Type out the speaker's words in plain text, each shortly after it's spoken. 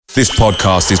This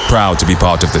podcast is proud to be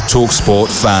part of the TalkSport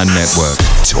Fan Network.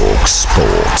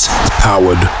 TalkSport.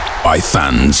 Powered by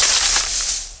fans.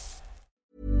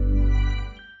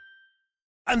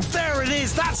 And there it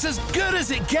is, that's as good as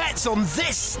it gets on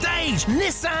this stage.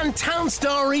 Nissan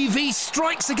Townstar EV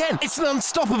strikes again. It's an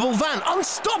unstoppable van,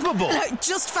 unstoppable.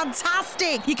 Just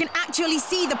fantastic. You can actually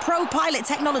see the Pro Pilot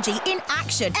technology in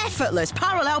action. Effortless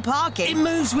parallel parking. It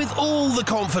moves with all the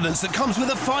confidence that comes with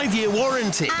a 5-year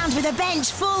warranty. And with a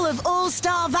bench full of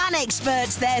all-star van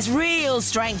experts, there's real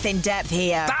strength in depth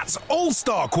here. That's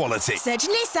all-star quality. Search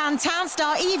Nissan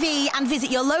Townstar EV and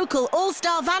visit your local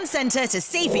all-star van centre to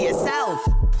see for yourself.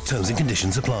 Terms and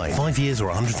conditions apply. 5 years or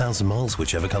 100,000 miles,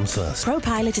 whichever comes first. Pro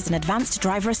Pilot is an advanced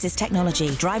driver assist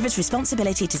technology. Driver's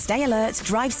responsibility to stay alert,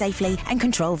 drive safely, and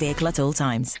control vehicle at all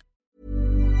times.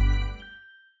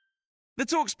 The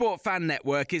TalkSport Fan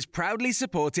Network is proudly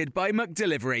supported by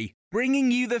McDelivery, bringing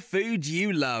you the food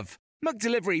you love.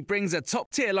 McDelivery brings a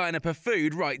top-tier lineup of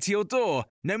food right to your door.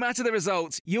 No matter the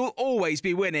result, you'll always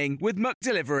be winning with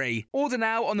McDelivery. Order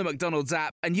now on the McDonald's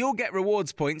app and you'll get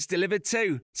rewards points delivered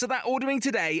too. So that ordering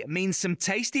today means some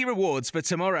tasty rewards for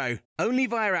tomorrow. Only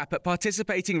via app at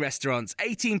participating restaurants.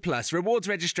 18 plus. Rewards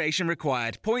registration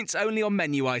required. Points only on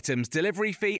menu items.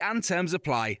 Delivery fee and terms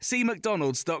apply. See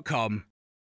mcdonalds.com.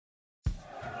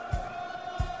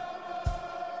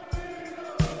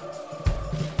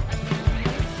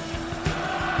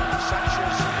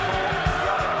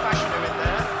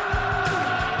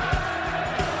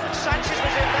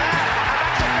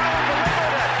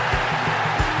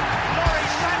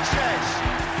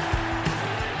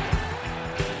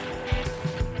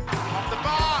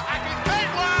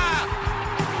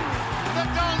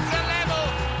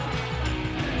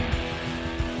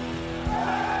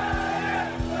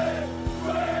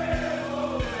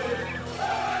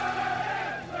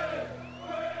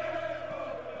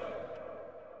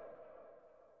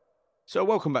 So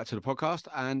welcome back to the podcast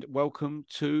and welcome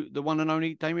to the one and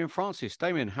only Damien Francis.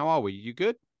 Damien, how are we? You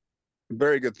good?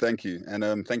 Very good, thank you. And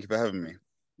thank you for having me.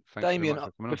 Thanks Damien,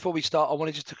 before we start, I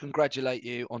wanted just to congratulate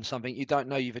you on something. You don't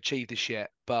know you've achieved this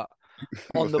yet, but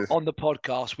on the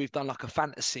podcast, we've done like a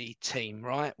fantasy team,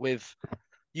 right?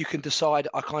 You can decide.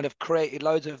 I kind of created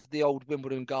loads of the old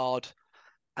Wimbledon guard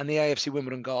and the AFC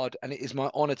Wimbledon guard, and it is my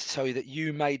honour to tell you that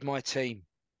you made my team.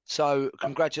 So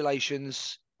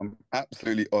congratulations. I'm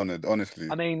absolutely honoured, honestly.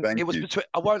 I mean, it was between.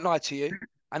 I won't lie to you,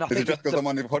 and I think just because I'm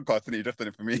on the podcast and you just did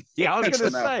it for me. Yeah, I was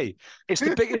going to say it's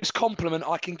the biggest compliment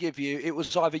I can give you. It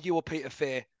was either you or Peter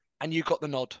Fear, and you got the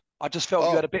nod. I just felt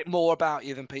you had a bit more about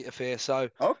you than Peter Fear. So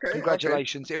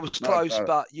congratulations. Okay. It was close,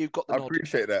 but you got the nod. I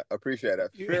appreciate that.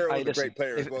 Fear was a great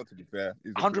player as well, to be fair.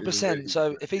 100%.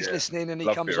 So if he's listening and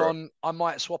he comes on, I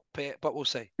might swap it, but we'll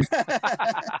see.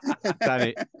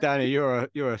 Danny, you're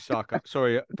a sucker.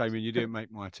 Sorry, Damien, you didn't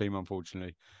make my team,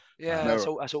 unfortunately. Yeah, that's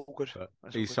all good.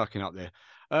 He's sucking up there.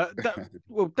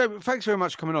 Well, David, thanks very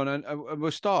much for coming on, and we'll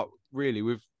start really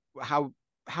with how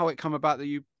it come about that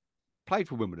you played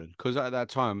for Wimbledon, because at that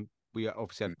time we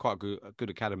obviously had quite a good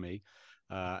academy,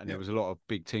 and there was a lot of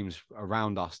big teams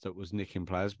around us that was nicking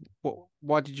players.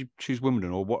 Why did you choose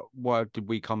Wimbledon, or why did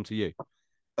we come to you?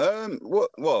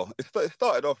 Well, it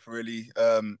started off really.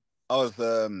 I was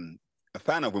a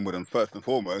fan of Wimbledon first and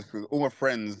foremost, because all my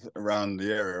friends around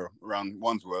the area, around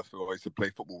Wandsworth, who I used to play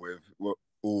football with, were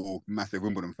all massive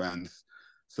Wimbledon fans.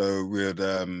 So we'd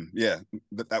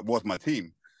that was my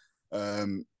team.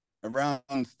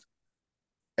 Around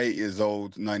 8 years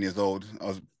old, 9 years old, I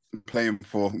was playing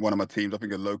for one of my teams, I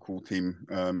think a local team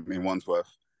in Wandsworth,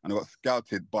 and I got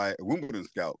scouted by a Wimbledon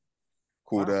scout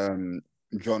called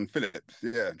John Phillips.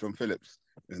 Yeah, John Phillips,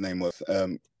 his name was,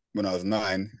 when I was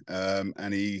 9.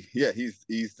 And he's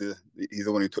the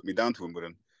one who took me down to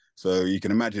Wimbledon. So you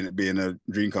can imagine it being a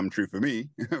dream come true for me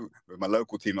with my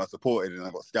local team I supported, and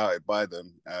I got scouted by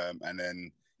them. And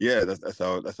then that's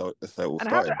how it all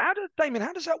started. Damien,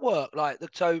 how does that work? Like,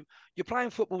 so you're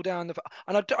playing football down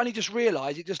and I only just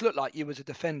realised it just looked like you was a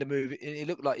defender moving. It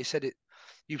looked like you said it.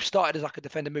 You started as like a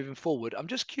defender moving forward. I'm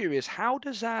just curious, how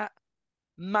does that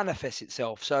manifest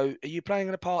itself? So are you playing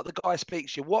in a part? The guy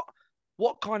speaks to you.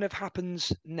 What kind of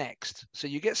happens next? So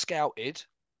you get scouted.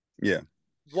 Yeah.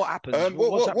 What happens?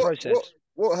 What's that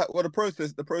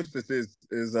process? The process is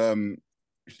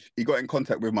he got in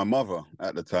contact with my mother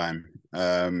at the time,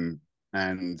 and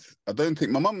I don't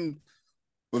think my mum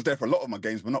was there for a lot of my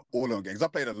games, but not all of my games. I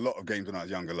played a lot of games when I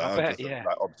was younger. I was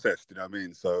obsessed. You know what I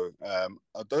mean? So I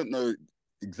don't know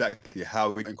exactly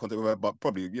how we got in contact with her, but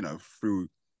probably through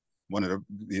one of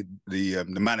the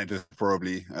managers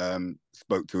probably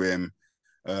spoke to him,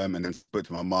 and then spoke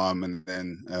to my mum, and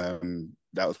then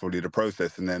that was probably the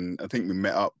process. And then I think we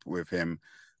met up with him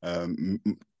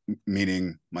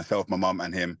meaning myself, my mum,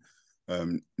 and him.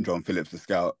 John Phillips, the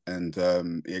scout, and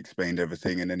he explained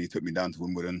everything, and then he took me down to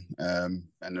Wimbledon, and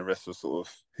the rest was sort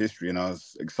of history. And I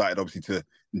was excited, obviously, to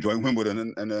join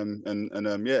Wimbledon,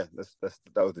 and yeah, that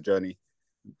was the journey.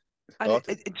 And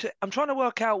I'm trying to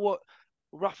work out what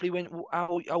roughly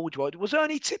how old you were. Was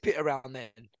Ernie Tippett around then?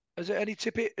 Was it Ernie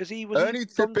Tippett? Ernie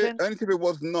Tippett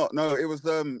was not. No, it was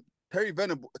Terry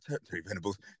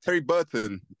Venables. Terry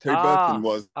Burton. Terry Burton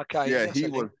was. Okay. Yeah,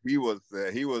 he was there.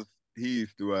 He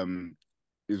used to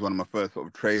he was one of my first sort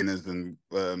of trainers and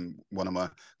one of my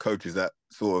coaches that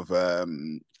sort of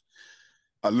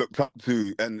I looked up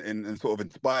to and sort of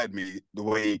inspired me the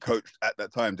way he coached at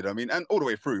that time. Did I mean? And all the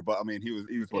way through, but I mean, he was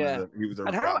one of the he was.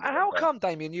 And how come,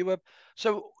 Damien, you were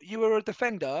a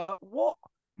defender? What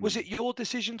was it? Your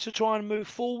decision to try and move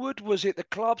forward? Was it the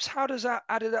clubs? How did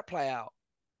that play out?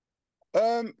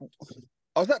 I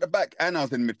was at the back and I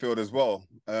was in midfield as well.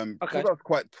 Okay. Because I was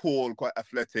quite tall, quite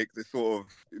athletic. The sort of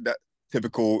that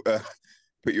typical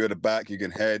put you at the back, you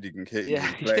can head, you can kick, you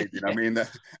can play. You know what I mean?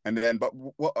 And then, but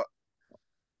what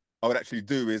I would actually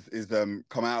do is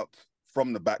come out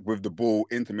from the back with the ball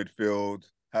into midfield,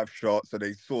 have shots, so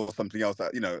they saw something else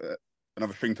that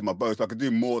another string to my bow, so I could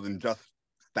do more than just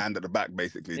stand at the back,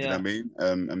 basically. Do you know what I mean?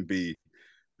 And be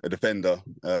a defender.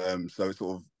 So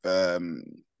sort of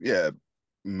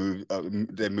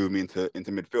they moved me into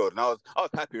midfield, and I was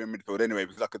happier in midfield anyway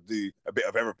because I could do a bit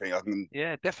of everything. I can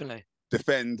definitely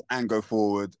defend and go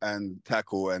forward and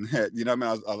tackle and hit. You know what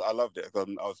I mean? I loved it. I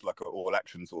was like an all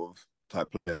action sort of type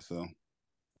player.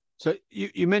 So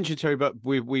you mentioned Terry, but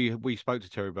we spoke to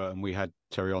Terry Burton. We had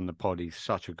Terry on the pod. He's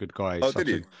such a good guy. Did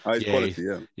he? His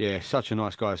quality, yeah, such a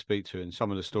nice guy to speak to, and some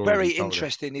of the stories. Very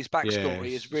interesting. His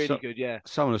backstory is really good. Yeah,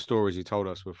 some of the stories he told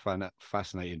us were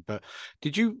fascinating. But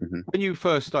did you, when you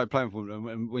first started playing for them,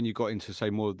 and when you got into say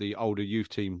more of the older youth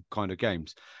team kind of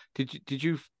games, did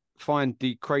you find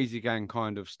the crazy gang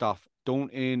kind of stuff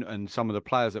daunting, and some of the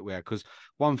players that we had? Because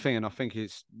one thing, and I think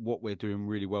it's what we're doing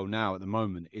really well now at the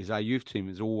moment, is our youth team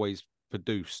has always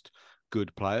produced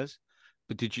good players.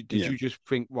 But did you just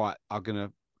think, right, I'm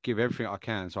gonna give everything I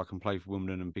can so I can play for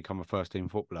Wimbledon and become a first team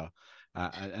footballer?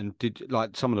 And did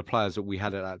like some of the players that we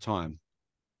had at that time?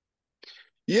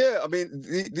 Yeah, I mean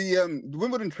the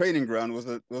Wimbledon training ground was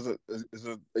a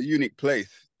unique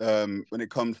place when it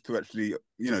comes to actually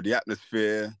the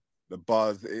atmosphere, the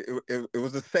buzz. It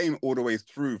was the same all the way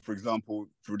through. For example,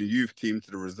 through the youth team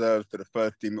to the reserves to the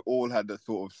first team, it all had the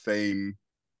sort of same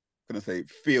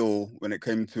feel when it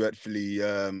came to actually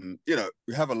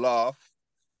we have a laugh,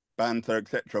 banter,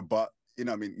 etc. But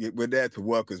I mean, we're there to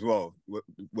work as well,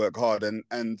 work hard,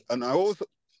 and I also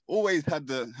always had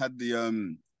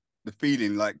the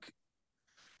feeling like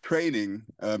training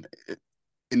in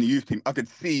the youth team. I could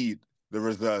see the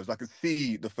reserves. I could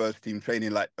see the first team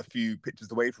training like a few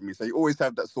pitches away from me. So you always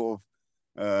have that sort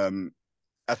of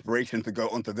aspiration to go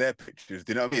onto their pitches.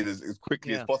 Do you know what I mean? As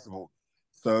quickly as possible.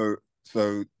 So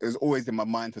it was always in my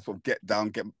mind to sort of get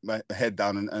my head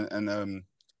down and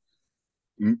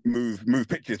move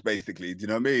pitches, basically. Do you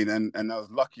know what I mean? And I was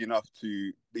lucky enough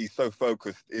to be so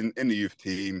focused in the youth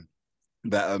team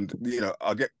that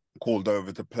I'll get called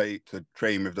over to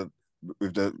train with the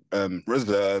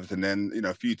reserves, and then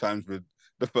a few times with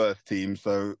the first team.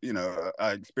 So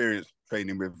I experienced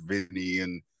training with Vinny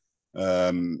and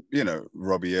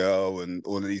Robbie Earl and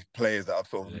all of these players that I've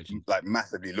sort of like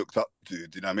massively looked up to.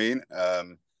 Do you know what I mean?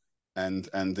 And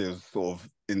it was sort of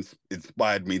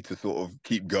inspired me to sort of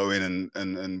keep going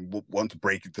and want to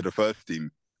break into the first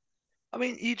team. I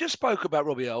mean, you just spoke about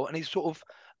Robbie Earl, and he's sort of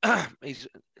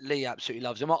Lee absolutely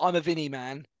loves him. I'm a Vinny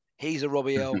man. He's a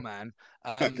Robbie Earl man.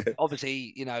 Okay.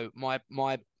 Obviously,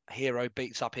 my hero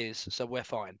beats up his, so we're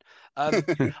fine. I'm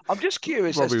just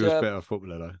curious. Robbie was better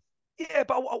footballer though. Yeah,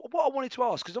 but what I wanted to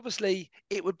ask, because obviously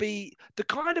it would be the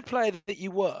kind of player that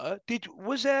you were. Did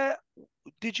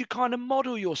you kind of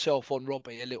model yourself on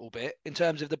Robbie a little bit in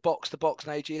terms of the box to box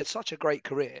age? He had such a great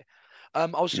career. I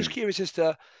was just curious as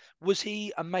to, was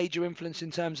he a major influence in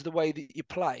terms of the way that you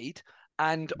played?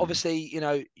 And obviously,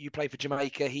 you played for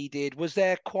Jamaica. He did. Was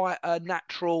there quite a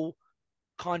natural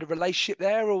kind of relationship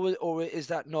there, or is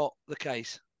that not the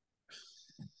case?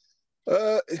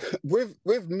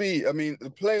 With me, I mean, the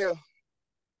player.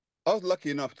 I was lucky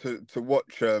enough to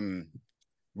watch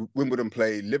Wimbledon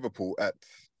play Liverpool at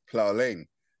Plough Lane,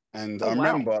 and I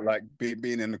remember like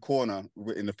being in the corner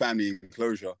in the family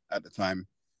enclosure at the time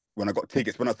when I got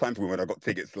tickets. When I signed for Wimbledon, I got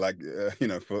tickets like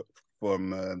to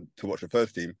watch the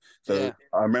first team. So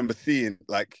I remember seeing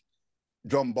like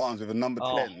John Barnes with a number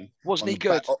 10 wasn't on he the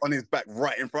good? back, on his back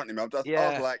right in front of me. I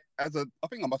was like, I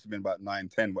think I must have been about 9,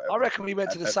 10, whatever. I reckon we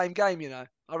went to the same game,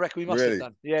 I reckon we must have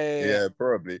done. Yeah,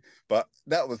 probably. But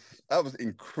that was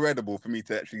incredible for me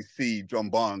to actually see John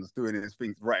Barnes doing his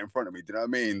things right in front of me. Do you know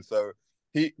what I mean? So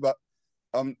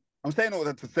I'm saying all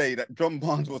that to say that John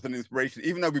Barnes was an inspiration,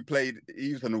 even though we played,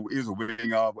 he was a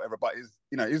winger, whatever, but he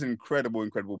was an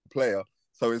incredible player.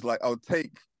 So it's like, I'll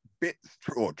take bits,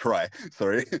 or try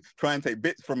and take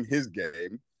bits from his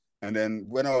game. And then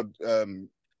when I would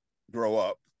grow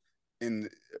up in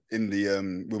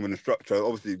the women's structure,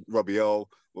 obviously Robbie Earl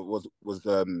was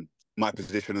my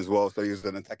position as well. So he was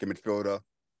an attacking midfielder.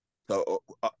 So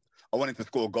I wanted to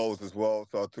score goals as well.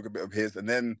 So I took a bit of his. And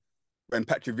then when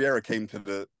Patrick Vieira came to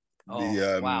the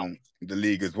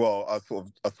league as well, I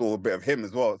saw a bit of him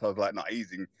as well. So I was like, no,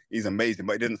 he's amazing,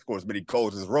 but he didn't score as many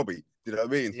goals as Robbie. Do you know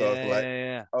what I mean? So I was like,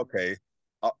 okay,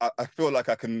 I feel like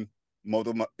I can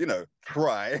model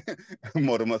try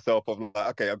model myself of like,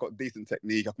 okay, I've got decent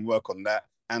technique, I can work on that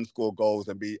and score goals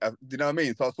and do you know what I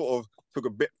mean? So I sort of took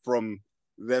a bit from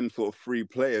them sort of three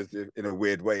players in a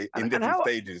weird way in different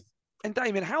stages. And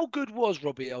Damien, how good was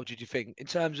Robbie Earl, did you think, in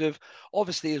terms of,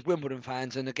 obviously, as Wimbledon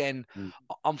fans, and again,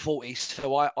 I'm 40,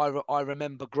 so I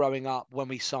remember growing up when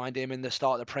we signed him in the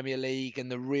start of the Premier League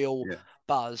and the real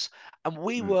buzz. And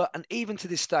we were, and even to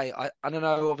this day, I don't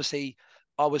know, obviously,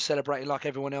 I was celebrating like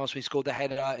everyone else. We scored the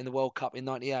header in the World Cup in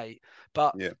 '98,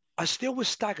 but I still was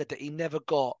staggered that he never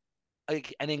got an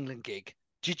England gig.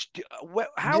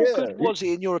 How good was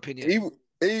he, in your opinion?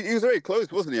 He was very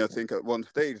close, wasn't he? I think at one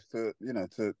stage to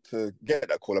get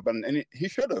that call up, and he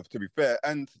should have, to be fair.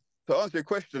 And to answer your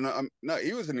question, no,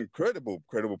 he was an incredible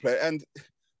player. And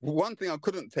one thing I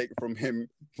couldn't take from him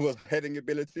was heading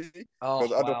ability,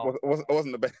 because I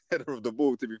wasn't the best header of the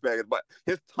ball, to be fair. But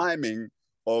his timing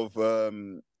of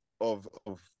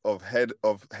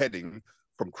heading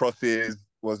from crosses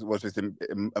was just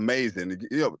amazing.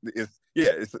 It's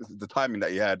the timing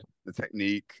that he had, the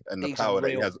technique, and the power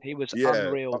that he has. He was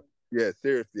unreal. Yeah,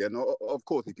 seriously, and of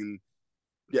course he can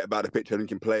get about the picture and he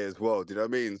can play as well. Do you know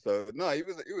what I mean? So no, he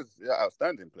was an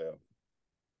outstanding player.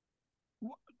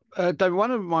 David,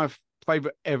 one of my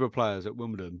favourite ever players at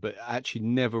Wimbledon, but actually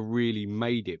never really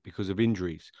made it because of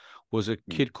injuries, was a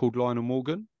kid called Lionel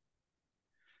Morgan.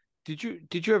 Did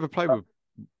you ever play with?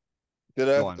 Did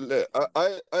I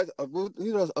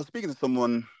was speaking to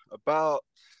someone about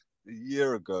a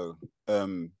year ago.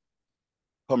 Can't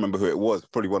remember who it was.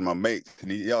 Probably one of my mates,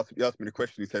 and he asked me the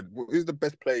question. He said, "Who's the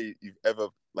best player you've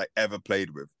ever played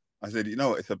with?" I said,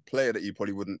 it's a player that you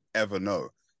probably wouldn't ever know.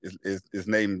 His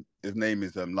name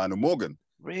is Lionel Morgan.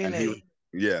 Really?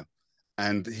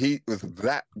 And he was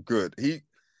that good. It's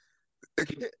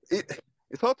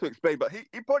hard to explain, but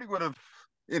he probably would have,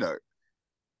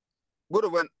 would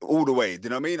have went all the way. Do you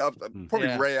know what I mean?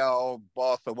 Probably Real,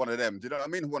 Barca, one of them. Do you know what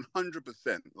I mean?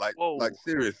 100%. Like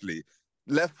seriously,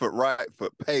 left foot, right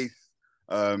foot, pace,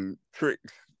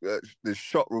 tricks, the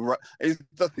shot. Right. It's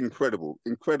just incredible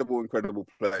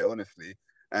player, honestly.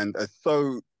 And it's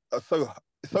so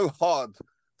hard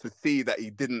to see that he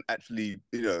didn't actually,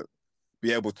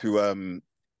 be able to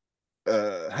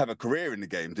have a career in the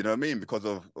game. Do you know what I mean? Because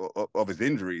of his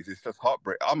injuries. It's just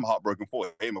heartbreak. I'm heartbroken for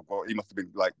him. He must have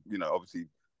been obviously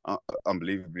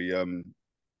unbelievably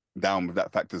down with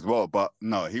that fact as well. But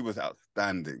no, he was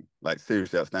outstanding, like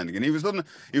seriously outstanding. And he was on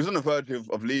the verge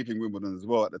of leaving Wimbledon as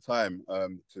well at the time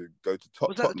to go to Tottenham.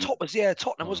 Was that the top? Yeah,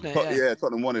 Tottenham, wasn't it? Yeah,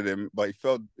 Tottenham wanted him, but he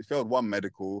failed one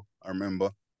medical. I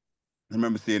remember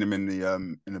seeing him in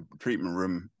the treatment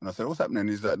room, and I said, "What's happening?"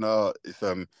 He's like, "No, it's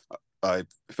I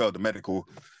failed the medical,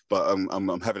 but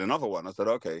I'm having another one." I said,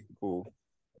 "Okay, cool."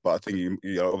 But I think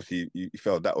you obviously you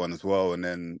failed that one as well. And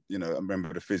then I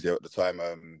remember the physio at the time.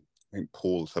 I think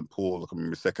Paul, I can't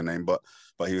remember his second name, but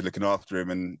he was looking after him,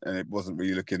 and it wasn't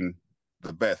really looking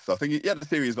the best. So I think he had a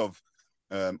series of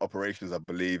operations, I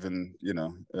believe, and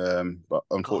but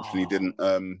unfortunately didn't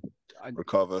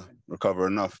recover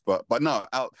enough. But no,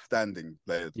 outstanding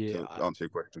player to answer your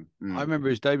question. I remember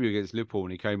his debut against Liverpool,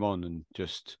 and he came on and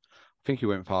just, I think he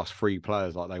went past 3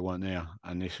 players like they weren't there,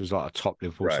 and this was like a top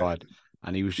Liverpool side,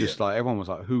 and he was just like, everyone was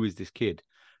like, "Who is this kid?"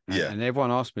 And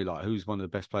everyone asked me like, "Who's one of the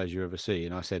best players you ever see?"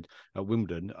 And I said, at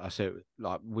Wimbledon, I said,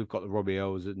 like, we've got the Robbie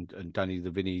Earls and Danny the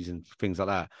Vinnies and things like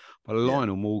that, but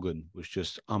Lionel Morgan was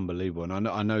just unbelievable. And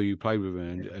I know you played with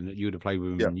him, and you would have played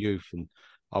with him in youth, and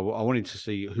I wanted to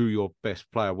see who your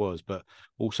best player was, but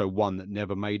also one that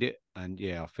never made it. And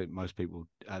I think most people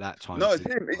at that time. No, it's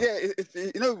him.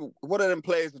 It's one of them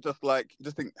players that just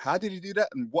think, how did he do that,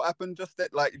 and what happened? Just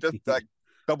that, like, just like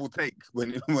double take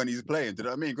when he's playing. Do you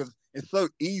know what I mean? Because it's so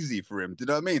easy for him. Do you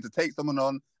know what I mean? To take someone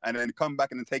on and then come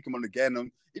back and then take him on again.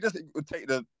 And he just would take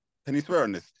the. Can you swear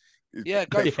on this? Yeah,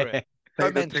 go for it.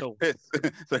 Go mental. Piss.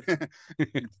 So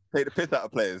take the piss out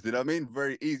of players. Do you know what I mean?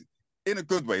 Very easy. In a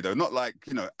good way, though, not like,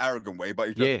 arrogant way,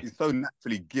 but he's so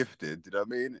naturally gifted. You know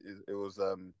what I mean? It was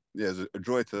it was a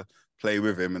joy to play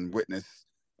with him and witness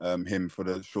him for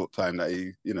the short time that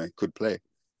he could play.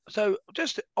 So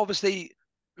just obviously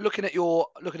looking at your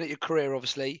career,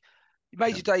 obviously you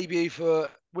made your debut for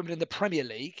Wimbledon in the Premier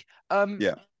League.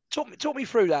 Talk me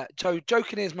through that. So Joe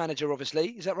Kinnear's manager, obviously,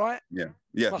 is that right? Yeah,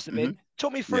 must have been.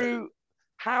 Talk me through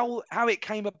how it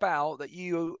came about that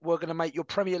you were going to make your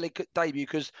Premier League debut,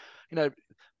 because the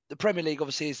Premier League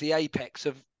obviously is the apex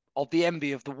of the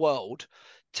envy of the world.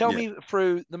 Tell me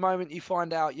through the moment you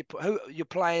find out who you're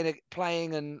playing,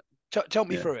 and tell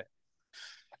me through it.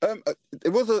 It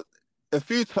was a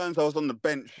few times I was on the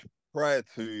bench prior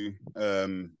to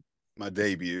my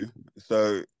debut,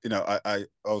 so I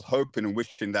was hoping and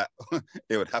wishing that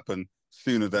it would happen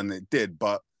sooner than it did.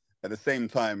 But at the same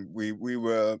time, we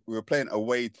were playing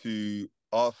away to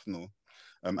Arsenal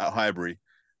at Highbury,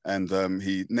 and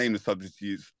he named the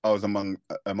substitutes. I was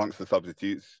amongst the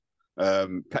substitutes.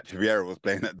 Patrick Vieira was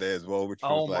playing that day as well, which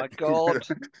was my God.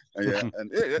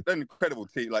 and an incredible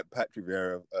team like Patrick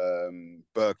Vieira,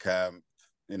 Bergkamp,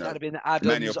 that'd have been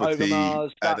Adams,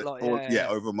 Overmars,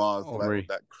 Overmars,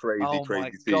 that crazy my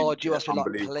team. God, you must be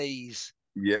like, please.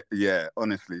 Yeah,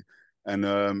 honestly. And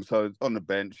so on the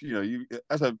bench, you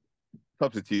as a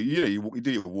substitute, you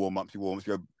do your warm-ups, you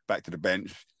go back to the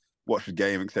bench, watch the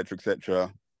game,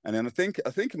 etc. And then I think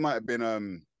it might have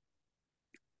been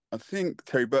I think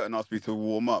Terry Burton asked me to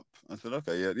warm up. I said,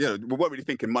 okay, yeah. We weren't really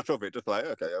thinking much of it, just like,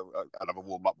 okay, I'll have a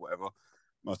warm up, whatever.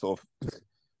 My sort of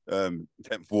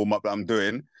 10th warm up that I'm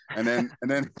doing, and then and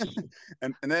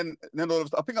then all of a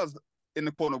sudden, I think I was in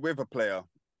the corner with a player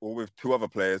or with two other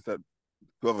players,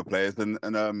 and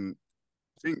I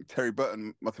think Terry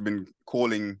Burton must have been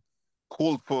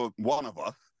called for one of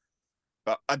us.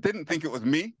 But I didn't think it was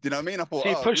me. Do you know what I mean? I thought, so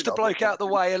you pushed the bloke out the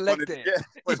way and legged it. Yeah,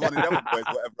 it was one of the other boys,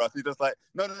 whatever. So he's just like,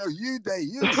 no, you, Day,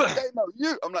 no,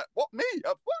 you. I'm like, what, me?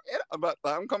 I'm like,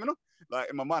 I'm coming on.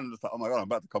 Like in my mind, I'm just like, oh my God, I'm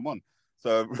about to come on.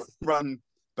 So run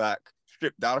back,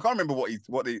 strip down. I can't remember what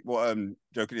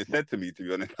Joe Kinnear said to me, to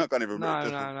be honest. I can't even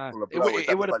remember. No.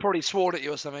 It would have probably sworn at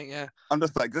you or something, yeah. I'm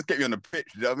just like, just get me on the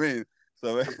pitch. Do you know what I mean?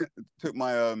 So I took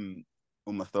my all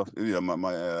my stuff,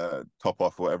 my top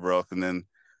off or whatever else, and then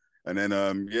I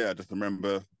just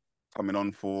remember coming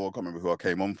on for, I can't remember who I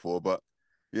came on for, but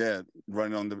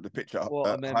running on the pitch at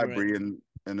Highbury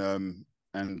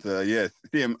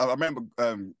see him. I remember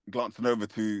glancing over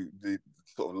to the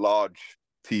sort of large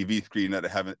TV screen that they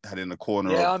had in the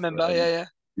corner. Yeah, I remember.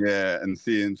 Yeah, and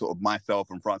seeing sort of myself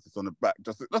and Francis on the back,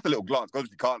 just a little glance, because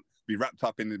you can't be wrapped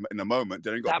up in the moment.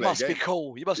 That must be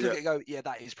cool. You must look at it and go, yeah,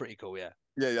 that is pretty cool.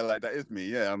 Yeah, like that is me.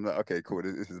 Yeah, I'm like, okay, cool.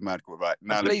 This is mad cool. Right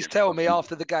now, please tell me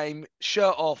after the game,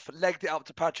 shirt off, legged it up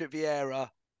to Patrick Vieira,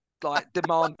 like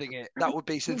demanding it. That would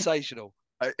be sensational.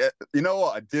 You know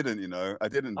what? I didn't do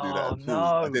that at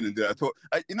all. I didn't do that at all.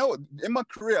 You know what? In my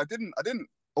career, I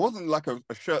wasn't like a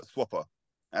shirt swapper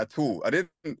at all.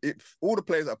 All the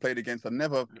players I played against, I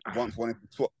never once wanted to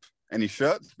swap any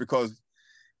shirts, because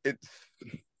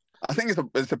I think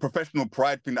it's a professional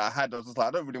pride thing that I had. I was just like,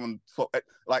 I don't really want to swap.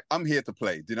 Like, I'm here to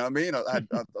play. Do you know what I mean? I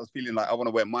was feeling like I want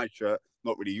to wear my shirt,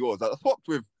 not really yours. I swapped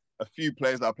with a few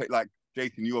players that I played, like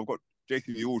Jason Ewell. I've got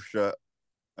Jason Ewell's shirt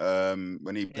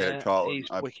when he played at Charlton. He's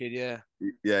wicked, yeah.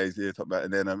 Yeah, he's here top back.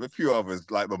 And then a few others,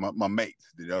 like my mates,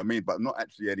 you know what I mean? But not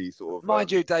actually any sort of...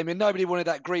 Mind you, Damien, nobody wanted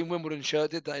that green Wimbledon shirt,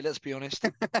 did they? Let's be honest.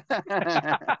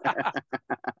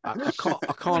 I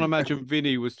can't imagine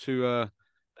Vinny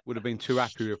would have been too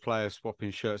happy with players swapping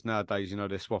shirts nowadays.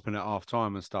 They're swapping at half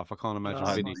time and stuff. I can't imagine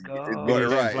Vinny.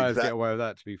 Players get away with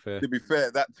that, to be fair. To be fair,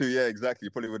 that too, yeah, exactly.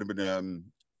 You probably would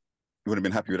have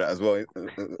been happy with that as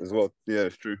well. Yeah,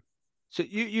 it's true. So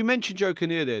you mentioned Joe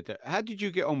Kinnear there. How did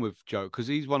you get on with Joe? Because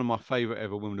he's one of my favourite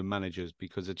ever Wimbledon managers,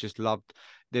 because I just loved...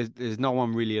 There's no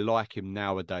one really like him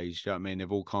nowadays. You know what I mean?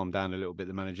 They've all calmed down a little bit,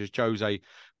 the managers. Jose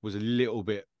was a little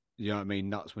bit, you know what I mean,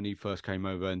 nuts when he first came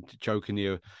over, and Joe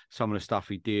Kinnear, some of the stuff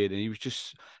he did, and he was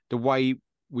just... The way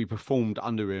we performed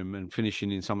under him and finishing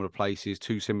in some of the places,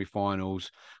 2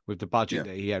 semi-finals with the budget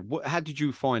that he had. How did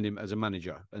you find him as a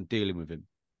manager and dealing with him?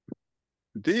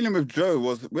 Dealing with Joe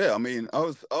was, I mean, I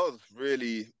was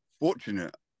really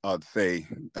fortunate, I'd say,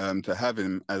 to have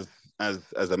him as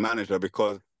a manager,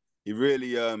 because he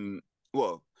really,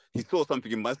 he saw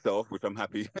something in myself, which I'm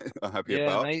happy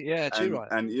about. Mate, yeah, too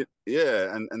right. And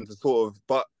to sort of,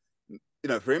 but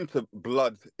for him to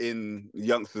blood in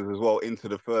youngsters as well into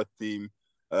the first team,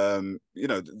 it's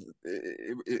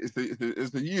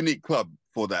a unique club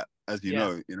for that, as you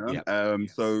know.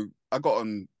 So I got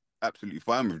on absolutely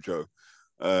fine with Joe.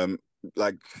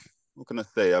 Like, what can I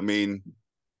say? I mean,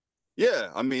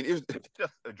 it was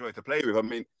just a joy to play with. I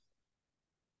mean,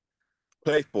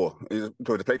 it was a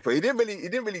joy to play for. He didn't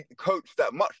really coach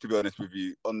that much, to be honest with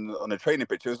you, on a training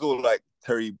pitch. It was all like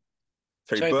Terry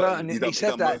Burton. He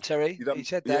said that, Terry. He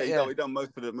said that. He done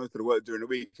most of the work during the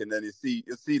week, and then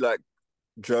you'll see like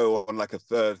Joe on like a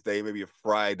Thursday, maybe a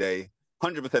Friday.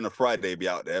 100% a Friday be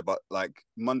out there, but like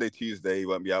Monday, Tuesday he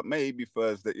won't be out. Maybe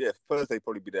Thursday. Yeah, Thursday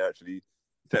probably be there actually,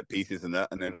 set pieces and that,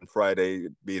 and then Friday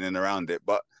being in around it.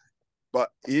 But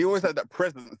he always had that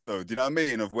presence, though. Do you know what I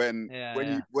mean? Of when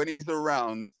he's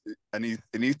around and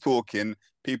he's talking,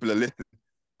 people are listening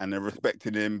and they're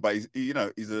respecting him. But he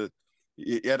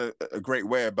had a great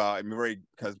way about him, a very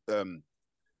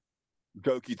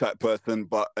jokey type person,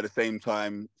 but at the same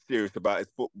time serious about his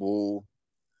football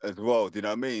as well. Do you know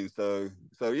what I mean? So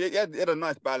yeah, he had a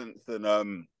nice balance and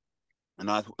a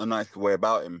nice way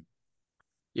about him.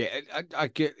 Yeah, I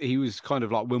get he was kind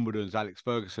of like Wimbledon's Alex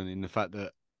Ferguson in the fact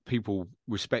that people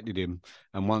respected him,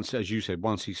 and once, as you said,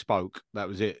 once he spoke, that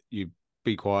was it. You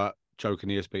be quiet, joke in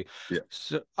the ESP. Yeah.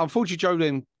 So unfortunately, Joe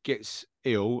then gets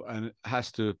ill and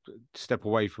has to step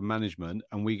away from management,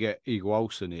 and we get Igor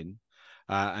Olsen in.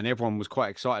 And everyone was quite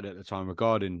excited at the time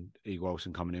regarding Igor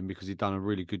Olsen coming in because he'd done a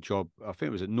really good job. I think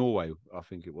it was at Norway,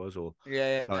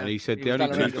 And he said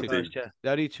the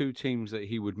only two teams that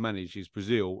he would manage is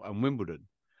Brazil and Wimbledon.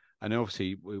 And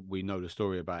obviously, we know the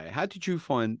story about it. How did you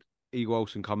find Igor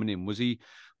Olsen coming in? Was he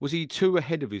too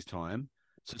ahead of his time?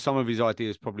 So some of his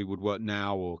ideas probably would work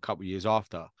now or a couple of years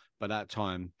after. But at that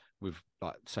time, with,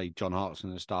 like, say, John Hartson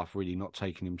and stuff really not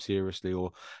taking him seriously,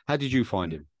 or how did you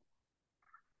find him?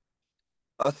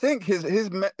 I think his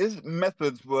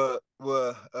methods were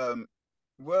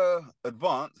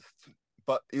advanced,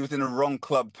 but he was in a wrong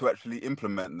club to actually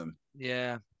implement them.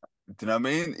 Yeah. Do you know what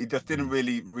I mean? He just didn't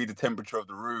really read the temperature of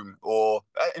the room, or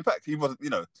in fact, he wasn't.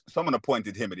 Someone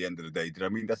appointed him at the end of the day. Do you know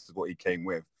what I mean? That's what he came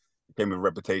with. He came with a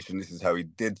reputation. This is how he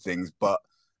did things. But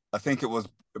I think it was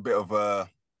a bit of a.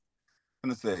 I'm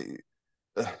gonna say,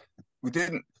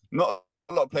 not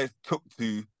a lot of players took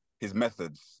to his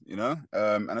methods,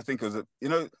 and I think it was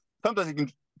sometimes you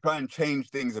can try and change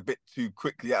things a bit too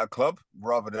quickly at a club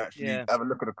rather than actually have a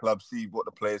look at the club, see what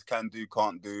the players can do,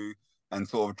 can't do, and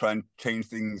sort of try and change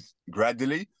things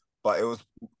gradually. But it was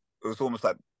almost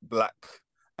like black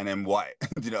and then white.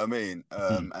 Do you know what I mean?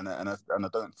 And I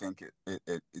don't think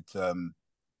it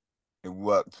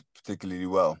worked particularly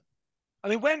well. I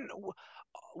mean, when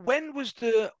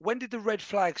did the red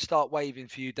flag start waving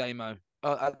for you, Damo?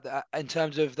 In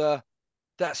terms of that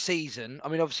season, I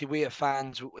mean, obviously we are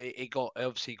fans. It got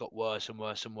worse and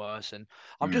worse and worse. And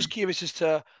I'm just curious as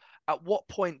to at what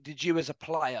point did you, as a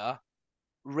player,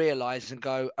 realise and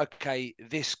go, okay,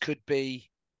 this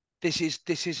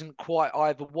isn't quite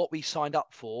either what we signed up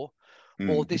for,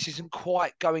 or this isn't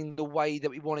quite going the way that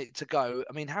we want it to go.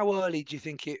 I mean, how early do you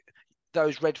think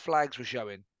those red flags were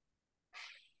showing?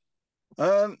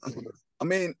 I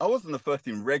mean, I wasn't the first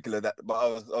team regular, but I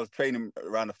was training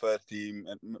around the first team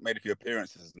and made a few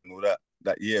appearances and all that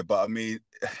year. But I mean,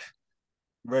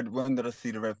 when did I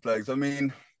see the red flags? I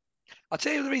mean, I'll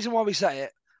tell you the reason why we say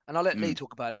it, and I'll let Lee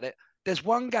talk about it. There's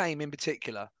one game in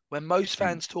particular where most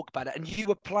fans talk about it, and you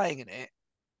were playing in it,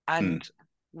 and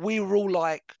we were all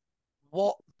like,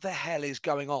 "What the hell is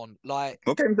going on?" Like,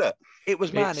 what game is that? It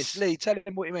was madness. Lee, tell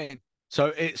him what you mean. So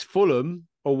it's Fulham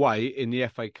away in the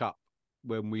FA Cup.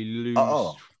 When we lose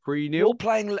 3-0, you're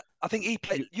playing. I think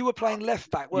you were playing left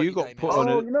back. Weren't you got put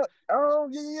on.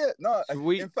 Yeah. No,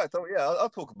 so in fact, I'll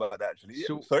talk about that actually.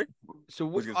 So, sorry. So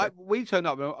we turned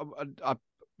up. I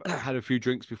had a few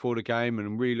drinks before the game, and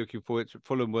I'm really looking forward to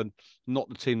Fulham. Were not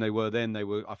the team they were then.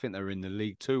 I think they were in the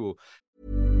League Two.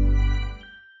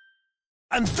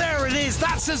 And there it is,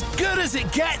 that's as good as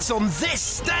it gets on this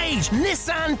stage.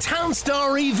 Nissan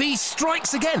Townstar EV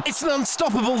strikes again. It's an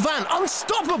unstoppable van,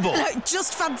 unstoppable. Look,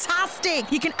 just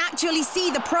fantastic. You can actually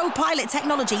see the Pro Pilot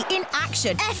technology in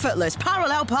action. Effortless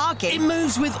parallel parking. It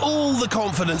moves with all the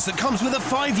confidence that comes with a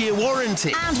 5-year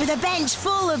warranty. And with a bench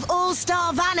full of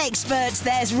all-star van experts,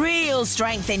 there's real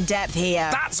strength in depth here.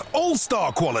 That's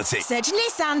all-star quality. Search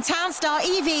Nissan Townstar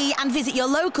EV and visit your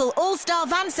local all-star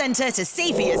van centre to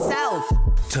see for yourself.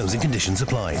 Terms and conditions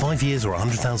apply. 5 years or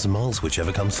 100,000 miles,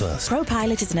 whichever comes first. Pro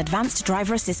Pilot is an advanced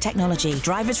driver assist technology.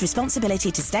 Driver's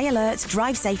responsibility to stay alert,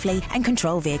 drive safely, and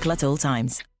control vehicle at all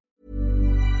times.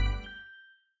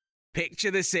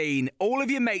 Picture the scene. All of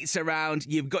your mates around,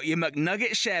 you've got your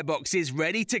McNugget share boxes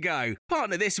ready to go.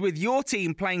 Partner this with your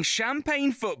team playing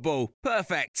champagne football.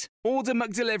 Perfect. Order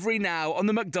McDelivery now on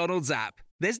the McDonald's app.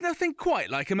 There's nothing quite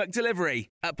like a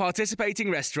McDelivery. At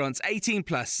participating restaurants, 18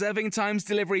 plus, serving times,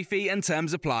 delivery fee and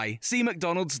terms apply. See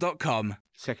mcdonalds.com.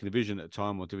 Second division at the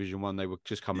time, or Division 1, they were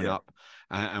just coming up,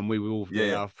 and we were all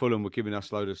there. Fulham were giving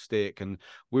us a load of stick, and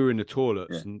we were in the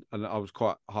toilets, and I was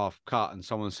quite half cut, and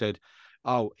someone said,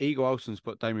 "Oh, Igor Olsen's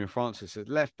put Damien Francis as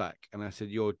left back," and I said,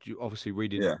 "You're obviously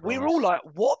reading it." We were all like,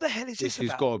 "What the hell is this This has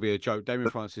about?" got to be a joke. Damien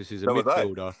Francis is a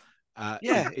midfielder.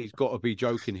 He's got to be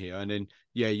joking here. And then,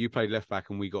 you played left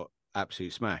back, and we got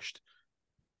absolutely smashed.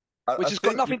 Which has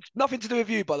got nothing to do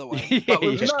with you, by the way. But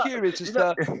we're just curious as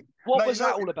to what was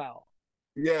that all about.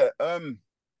 Yeah,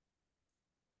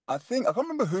 I can't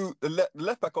remember who the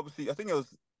left back. Obviously, I think it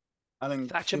was Alan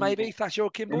Thatcher, Kimball. maybe Thatcher or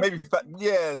Kimball. Maybe,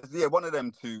 one of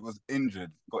them two got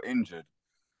injured.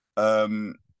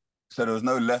 So there was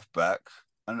no left back,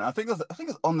 and I think it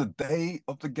was on the day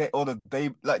of the game, or the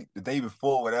day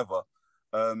before, whatever.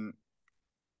 I can't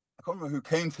remember who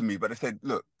came to me, but they said,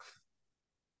 "Look,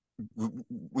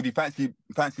 would you fancy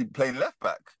playing left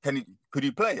back? Could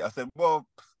you play?" I said, "Well,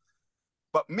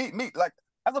 but me, like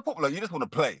as a footballer, you just want to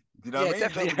play. Do you know what I mean?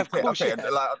 Definitely, of course,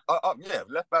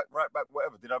 left back, right back,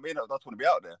 whatever. Do you know what I mean? I just want to be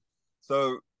out there."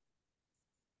 So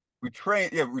we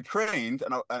trained,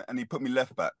 and he put me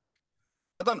left back.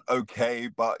 I've done okay,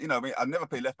 but you know what I mean? I've never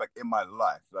played left back in my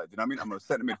life. Like, you know what I mean? I'm a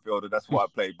centre midfielder, that's what I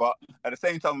play. But at the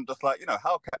same time, I'm just like,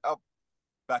 how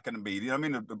back can it be? You know what I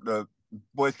mean? The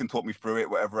boys can talk me through it,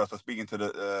 whatever else. I was speaking to the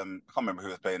I can't remember who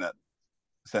was playing at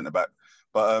centre back.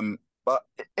 But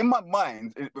in my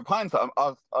mind, with hindsight,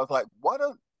 I was like, why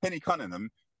don't Kenny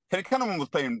Cunningham was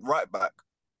playing right back.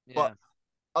 But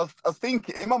I was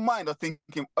thinking, in my mind, I was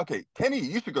thinking, okay, Kenny,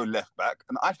 you should go left back,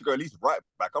 and I should go at least right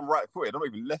back. I'm right-footed. I'm not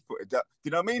even left-footed. Do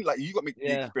you know what I mean? Like, you got me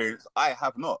the experience. I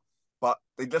have not. But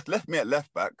they just left me at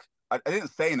left back. I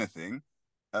didn't say anything.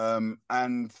 And,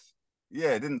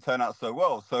 it didn't turn out so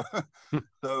well. So,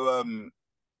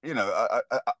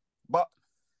 but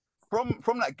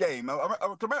from that game, I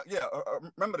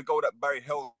remember the goal that Barry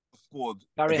Hales scored.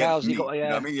 Barry Hales, you know what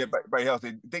I mean? Yeah, Barry Hales,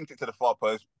 he dinked it to the far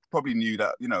post. Probably knew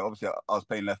that, obviously I was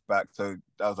playing left back, so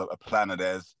that was a plan of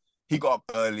theirs. He got up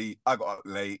early, I got up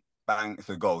late, bang, it's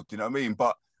a goal. Do you know what I mean?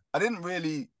 But I didn't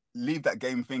really leave that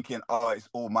game thinking, it's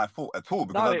all my fault at all.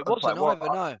 Because it wasn't either,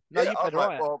 no. No, you played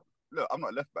right. Well, look, I'm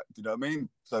not left back, do you know what I mean?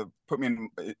 So put me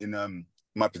in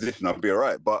my position, I'll be all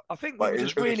right. But I think we were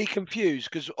just really confused,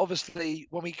 because obviously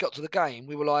when we got to the game,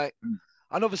 we were like,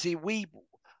 and obviously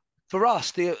for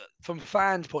us, from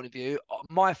fans' point of view,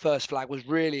 my first flag was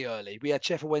really early. We had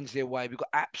Sheffield Wednesday away. We got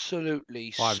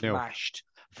absolutely 5-0. smashed.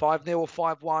 5-0 or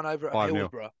 5-1 over at 5-0.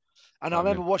 Hillsborough. And I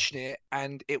remember watching it,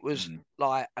 and it was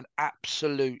like an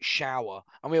absolute shower.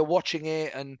 And we were watching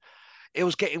it, and it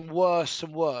was getting worse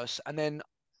and worse. And then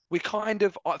we kind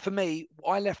of, for me,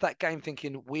 I left that game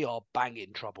thinking we are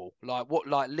banging trouble.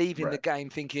 Leaving the game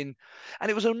thinking, and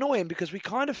it was annoying because we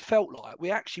kind of felt like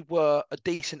we actually were a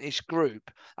decent-ish group.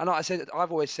 And like I said,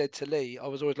 I've always said to Lee, I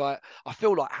was always like, I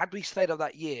feel like had we stayed up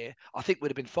that year, I think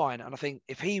we'd have been fine. And I think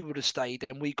if he would have stayed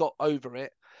and we got over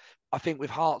it, I think with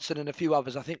Hartson and a few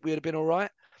others, I think we would have been all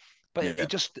right. But it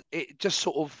just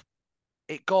sort of,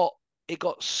 it got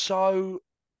so.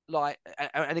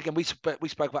 And again, we spoke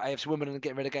about AFC Women and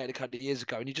getting relegated a couple of years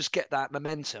ago, and you just get that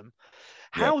momentum.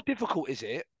 How difficult is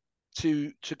it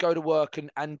to go to work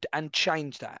and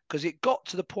change that? Because it got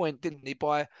to the point, didn't it?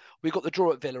 We got the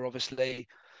draw at Villa, obviously.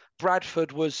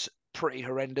 Bradford was pretty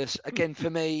horrendous. Again, for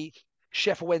me,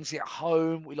 Sheffield Wednesday at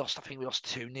home, we lost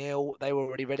 2-0. They were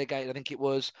already relegated, I think it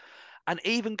was. And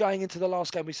even going into the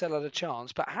last game, we still had a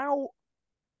chance. But how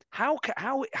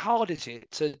hard is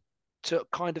it to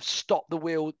kind of stop the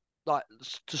wheel, like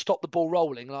to stop the ball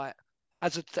rolling, like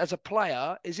as a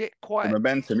player? Is it quite the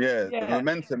momentum? The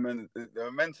momentum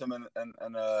and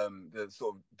the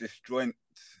sort of disjoint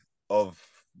of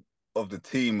the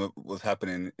team was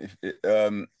happening.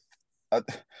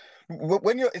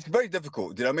 When it's very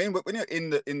difficult. Do you know what I mean? When you're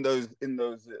in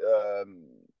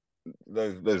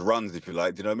those runs, if you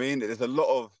like, do you know what I mean? There's a lot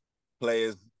of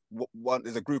players.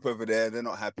 There's a group over there. They're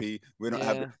not happy. We're not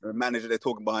happy. The manager, they're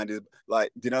talking behind it. Like,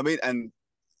 do you know what I mean? And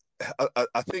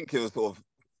I think it was sort of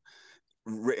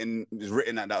written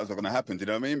that was not going to happen. Do you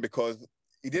know what I mean? Because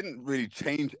he didn't really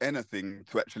change anything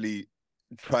to actually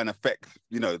try and affect,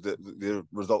 the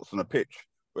results on the pitch,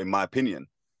 in my opinion.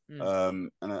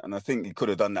 And I think he could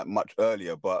have done that much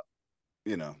earlier. But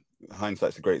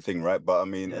hindsight's a great thing, right? But I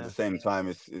mean, at the same time,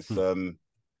 it's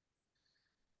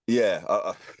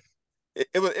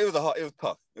it was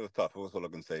tough. It was tough. That's all I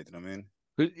can say. Do you know what I mean?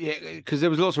 Yeah, because there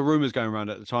was lots of rumours going around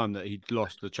at the time that he'd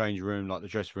lost the changing room, like the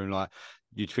dressing room, like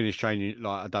you'd finish training,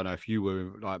 like I don't know if you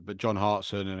were like, but John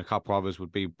Hartson and a couple others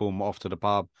would be boom off to the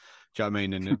pub. Do you know what I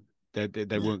mean? And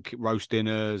they wouldn't roast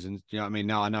dinners, and you know what I mean.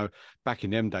 Now I know back in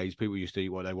them days, people used to eat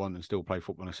what they want and still play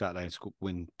football on a Saturday and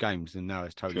win games, and now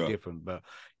it's totally different. But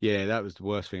yeah, that was the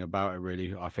worst thing about it,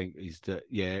 really. I think is that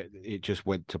it just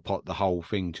went to pot. The whole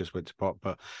thing just went to pot.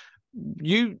 But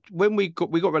when we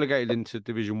got relegated into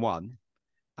Division 1.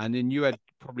 And then you had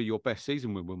probably your best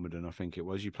season with Wimbledon, I think it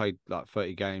was. You played like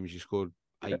 30 games, you scored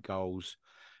 8 goals.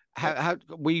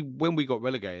 When we got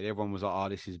relegated, everyone was like, "Oh,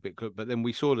 this is a bit good." But then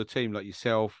we saw the team like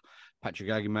yourself, Patrick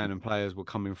Aggiman, and players were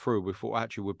coming through. We thought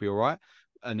actually would be all right.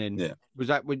 And then was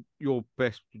that when your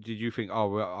best? Did you think, "Oh,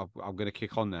 well, I'm going to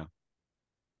kick on now"?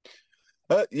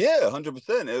 Yeah,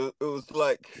 100%. It was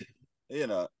like, you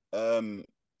know,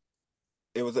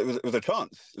 it was a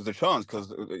chance. It was a chance because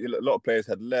a lot of players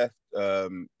had left.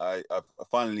 I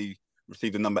finally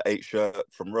received a number 8 shirt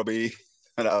from Robbie,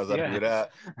 and I was happy with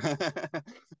that.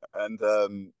 And I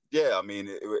mean,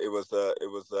 it was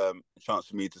a chance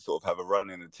for me to sort of have a run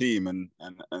in the team, and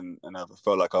I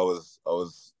felt like I was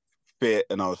fit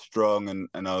and I was strong, and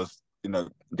I was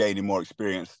gaining more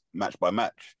experience match by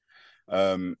match.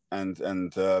 I mean,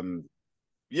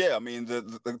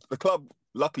 the club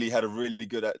luckily had a really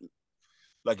good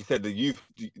like you said, the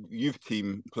youth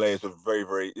team players were very,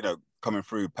 very, coming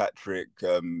through. Patrick,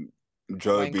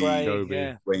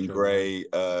 Joby, Wayne Gray,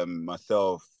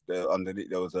 myself.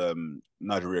 Underneath there was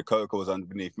Nigel Riokoko was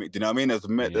underneath me. Do you know what I mean? There's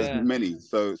many.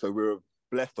 So we were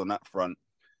blessed on that front.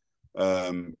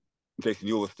 Jason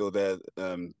Ewell was still there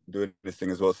doing this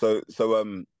thing as well. So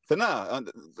now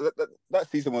that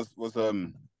season was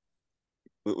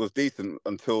decent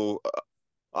until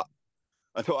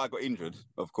I got injured,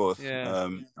 of course, at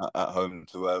home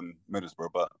to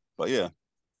Middlesbrough. But yeah.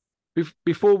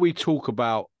 Before we talk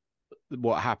about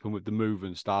what happened with the move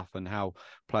and stuff and how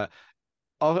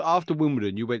after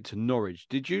Wimbledon, you went to Norwich.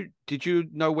 Did you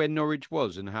know where Norwich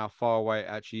was and how far away it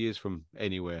actually is from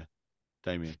anywhere,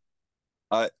 Damien?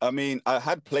 I mean, I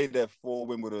had played there for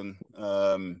Wimbledon,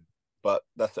 but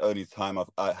that's the only time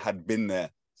I had been there.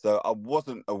 So I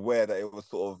wasn't aware that it was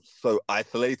sort of so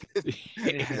isolated.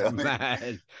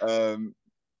 Man.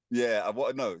 I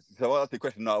want to know. So I asked the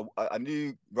question. No, I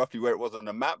knew roughly where it was on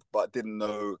the map, but didn't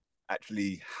know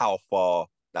actually how far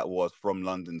that was from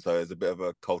London. So it's a bit of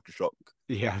a culture shock.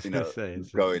 Yeah, I was going to say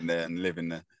going there and living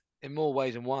there. In more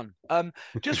ways than one.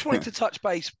 Just wanted to touch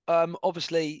base.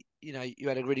 Obviously, you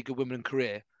had a really good Wimbledon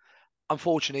career.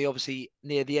 Unfortunately, obviously,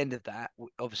 near the end of that,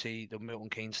 obviously the Milton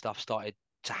Keynes stuff started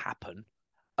to happen.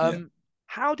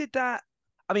 How did that?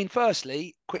 I mean,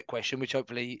 firstly, quick question, which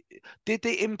hopefully did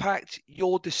it impact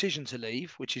your decision to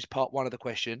leave, which is part one of the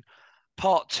question.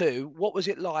 Part two, what was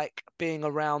it like being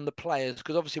around the players?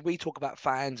 Because obviously we talk about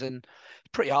fans, and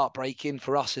it's pretty heartbreaking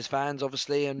for us as fans,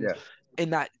 obviously. And in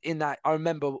that, I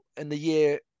remember in the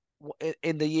years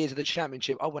of the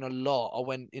championship, I went a lot. I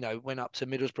went up to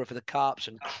Middlesbrough for the Cups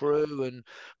and Crewe, and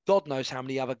God knows how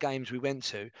many other games we went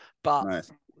to. But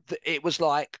it was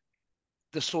like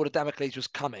the sword of Damocles was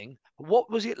coming.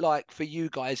 What was it like for you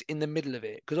guys in the middle of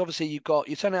it? Because obviously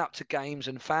you're turning out to games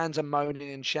and fans are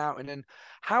moaning and shouting. And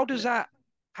how does that?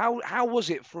 How was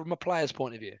it from a player's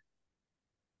point of view?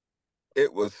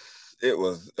 It was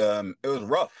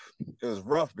rough. It was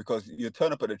rough because you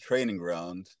turn up at a training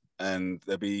ground and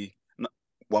there'll be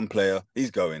one player, he's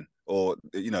going, or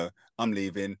I'm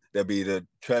leaving. There'll be the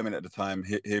chairman at the time.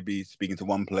 He'll be speaking to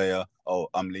one player. Oh,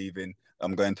 I'm leaving.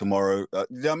 I'm going tomorrow. You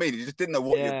know what I mean? You just didn't know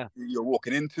what you're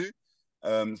walking into.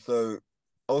 So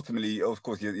ultimately, of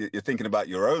course, you're thinking about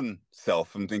your own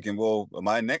self and thinking, well, am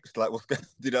I next? Like, what's going?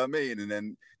 Do you know what I mean? And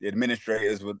then the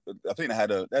administrators would. I think they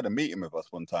had a meeting with us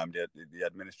one time. The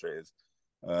administrators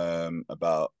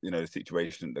about the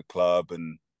situation at the club,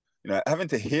 and having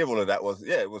to hear all of that was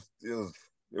it was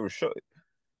shocking.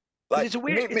 Like, it's a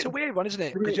weird one, isn't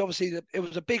it? Because obviously it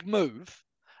was a big move,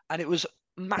 and it was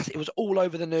massive. It was all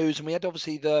over the news, and we had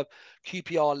obviously the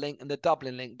QPR link and the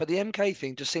Dublin link, but the MK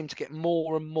thing just seemed to get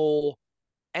more and more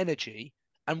energy,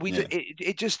 and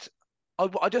I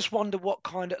just wonder what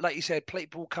kind of, like you said,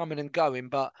 people coming and going,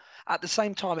 but at the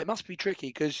same time, it must be tricky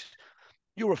because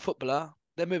you're a footballer,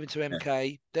 they're moving to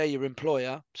MK, they're your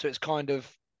employer, so it's kind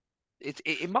of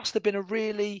it must have been a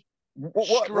really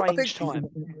strange time.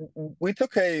 We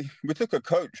took a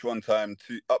coach one time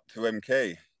up to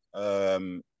MK.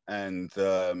 And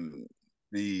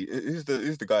who's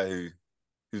the guy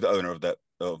who's the owner of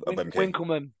MK?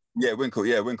 Winkleman.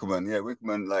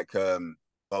 Winkleman. Like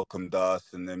welcomed us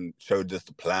and then showed us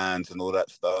the plans and all that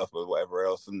stuff or whatever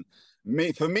else. And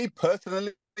for me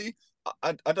personally,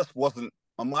 I just wasn't.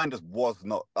 My mind just was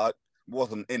not. I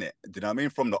wasn't in it. Do you know what I mean?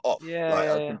 From the off, like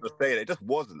I can just say it just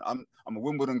wasn't. I'm a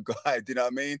Wimbledon guy. Do you know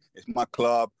what I mean? It's my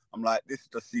club. I'm like, this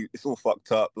just it's all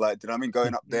fucked up. Like, do you know what I mean?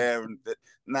 Going up there and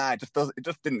nah, it just doesn't. It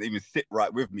just didn't even sit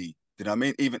right with me. Do you know what I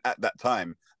mean? Even at that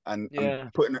time, and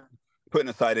putting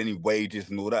aside any wages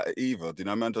and all that either. Do you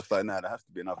know what I mean? I'm just like, nah, there has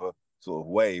to be another sort of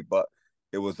way. But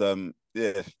it was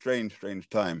strange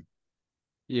time.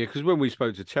 Yeah, because when we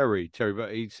spoke to Terry,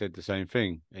 but he said the same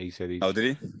thing. He said Oh,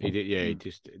 did he? He did. Yeah,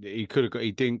 he could have got.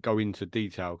 He didn't go into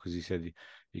detail because he said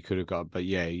he could have got. But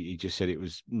yeah, he just said it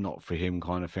was not for him,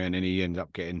 kind of thing. And he ended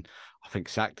up getting, I think,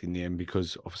 sacked in the end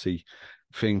because obviously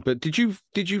thing. But did you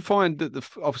find that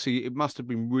obviously it must have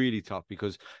been really tough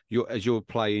because as you're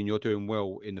playing, you're doing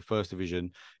well in the first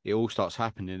division. It all starts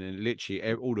happening, and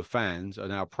literally all the fans are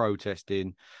now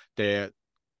protesting. They're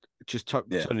just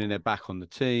turning their back on the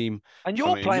team. And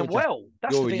you're playing well.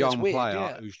 That's you're the thing a young that's weird,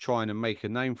 player who's trying to make a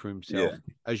name for himself,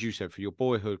 as you said, for your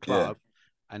boyhood club.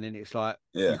 And then it's like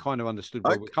you kind of understood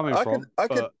where we're coming from.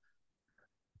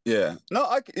 Yeah.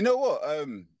 No, you know what?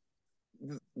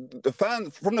 The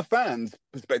fans'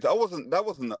 perspective, that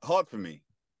wasn't hard for me.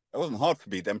 It wasn't hard for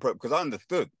me then because I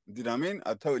understood. Do you know what I mean?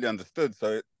 I totally understood.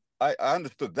 So I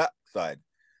understood that side.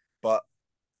 But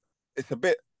it's a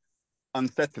bit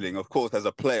unsettling, of course, as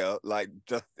a player, like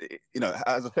just,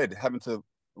 as I said, having to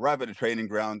arrive at the training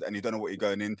ground and you don't know what you're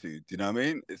going into. Do you know what I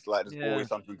mean? It's like there's always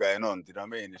something going on. Do you know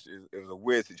what I mean? It was a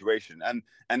weird situation.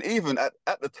 And even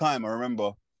at the time, I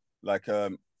remember, like,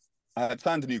 I had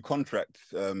signed a new contract.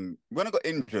 When I got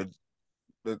injured,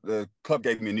 the club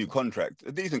gave me a new contract,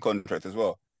 a decent contract as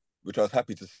well, which I was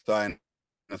happy to sign.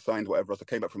 I signed whatever else. I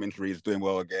came back from injuries, doing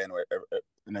well again,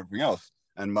 and everything else.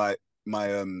 And my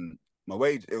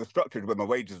wage, it was structured where my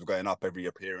wages were going up every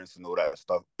appearance and all that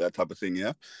stuff, that type of thing.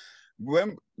 Yeah.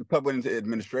 When the club went into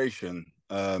administration,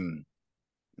 the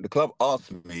club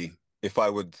asked me if I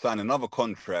would sign another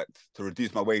contract to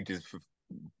reduce my wages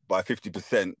by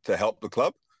 50% to help the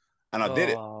club, and I did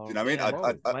it. Do you know what I mean?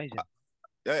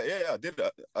 I did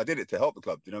it. I did it to help the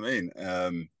club. Do you know what I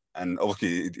mean? And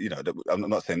obviously, I'm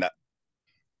not saying that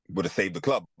would have saved the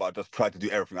club, but I just tried to do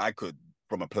everything I could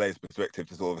from a player's perspective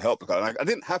to sort of help the club. And I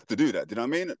didn't have to do that. Do you know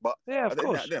what I mean? But of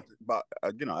course. But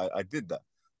I did that.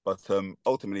 But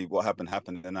ultimately, what happened,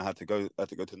 and I had to go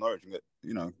to Norwich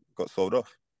and got sold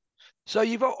off. So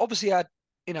you've obviously had,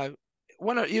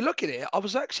 when you look at it, I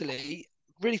was actually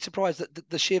really surprised that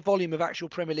the sheer volume of actual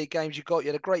Premier League games you got. You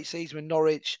had a great season with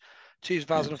Norwich,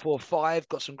 2004-05,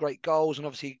 got some great goals, and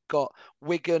obviously got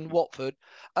Wigan, Watford.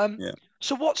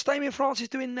 So what's Damien Francis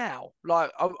doing now?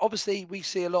 Like, obviously, we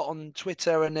see a lot on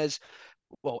Twitter and there's,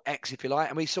 X if you like,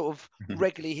 and we sort of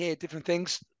regularly hear different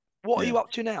things. What are you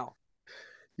up to now?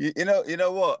 You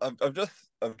know what? I've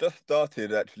just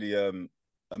started actually a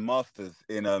master's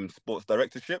in sports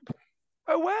directorship.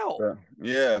 Oh wow!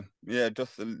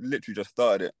 Just literally just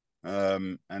started it,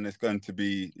 and it's going to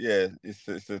be it's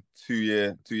a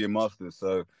two-year master's.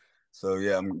 So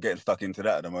yeah, I'm getting stuck into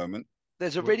that at the moment.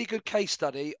 There's a really good case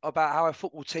study about how a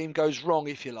football team goes wrong,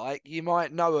 if you like. You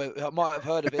might know it, might have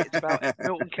heard of it. It's about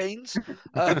Milton Keynes.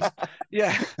 That's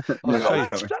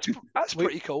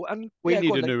pretty cool. And we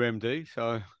need a new MD.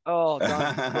 So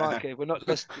crikey, we're not.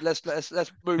 Let's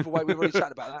move away. We've already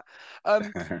chatted about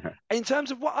that. In terms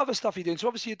of what other stuff you're doing, so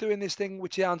obviously you're doing this thing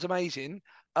which sounds amazing.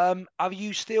 Are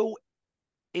you still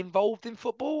involved in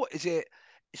football? Is it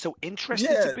still interested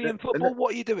to be in football?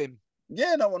 What are you doing?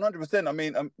 Yeah, no, 100%. I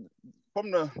mean,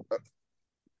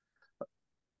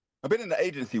 I've been in the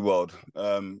agency world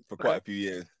for quite a few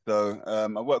years. So I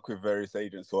work with various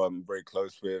agents who I'm very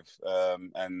close with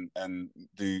and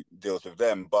do deals with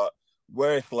them. But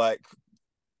where it's like,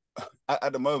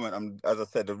 at the moment, as I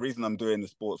said, the reason I'm doing the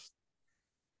sports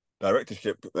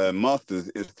directorship masters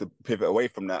is to pivot away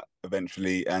from that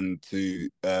eventually and to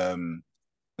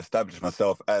establish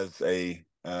myself as an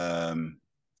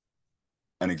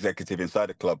executive inside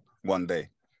a club one day.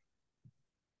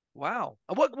 Wow!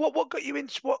 And what got you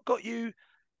into? What got you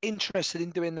interested in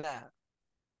doing that?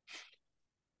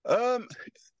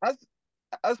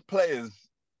 As players,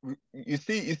 you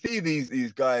see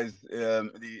these guys,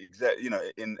 the exec,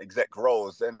 in exec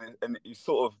roles, and you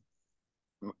sort of,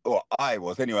 or I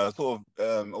was anyway. I was sort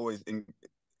of always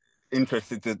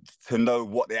interested to know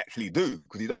what they actually do,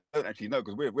 because you don't actually know,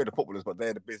 because we're the footballers, but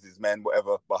they're the businessmen,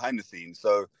 whatever, behind the scenes.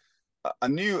 So I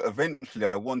knew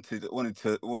eventually I wanted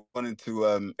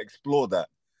to explore that.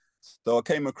 So I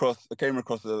came across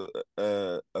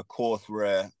a course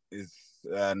where is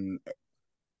an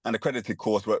an accredited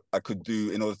course where I could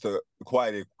do in order to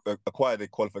acquire the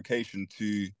qualification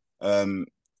to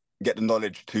get the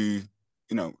knowledge to,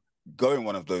 go in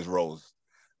one of those roles.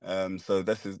 So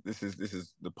this is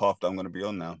the path that I'm going to be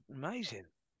on now. Amazing.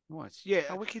 Right. Yeah.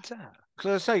 How wicked's that?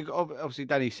 Because I say, obviously,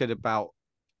 Danny said about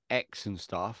X and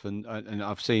stuff, and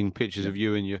I've seen pictures of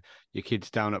you and your kids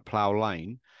down at Plough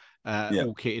Lane,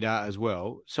 all kitted out as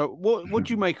well. So what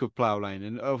do you make of Plough Lane?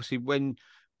 And obviously, when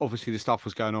the stuff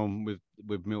was going on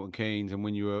with Milton Keynes, and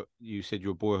when you said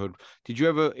your boyhood, did you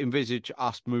ever envisage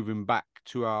us moving back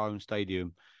to our own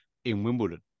stadium in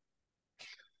Wimbledon?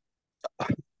 I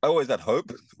always had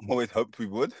hope. Always hoped we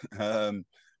would.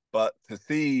 But to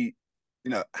see,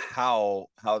 how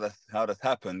that's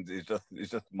happened is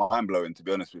just mind blowing. To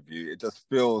be honest with you, it's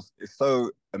so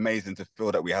amazing to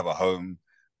feel that we have a home.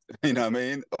 You know what I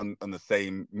mean? On the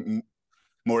same,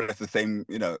 more or less the same,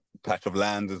 patch of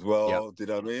land as well. Yeah. Do you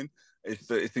know what I mean?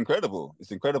 It's incredible.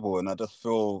 It's incredible, and I just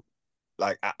feel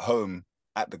like at home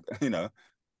at the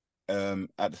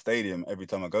at the stadium every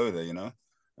time I go there.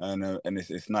 And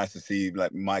it's nice to see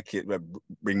like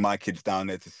bring my kids down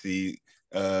there to see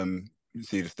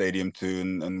the stadium too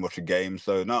and watch a game.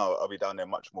 So no, I'll be down there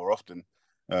much more often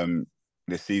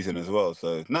this season as well.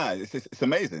 So it's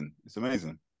amazing. It's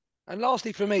amazing. And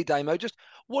lastly, for me, Damo, just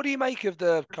what do you make of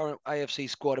the current AFC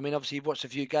squad? I mean, obviously you've watched a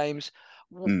few games.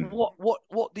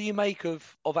 What do you make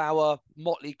of our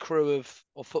motley crew of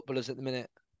footballers at the minute?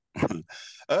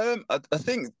 I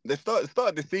think they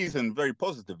started the season very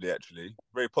positively, actually.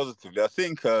 Very positively. I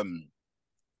think I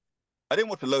didn't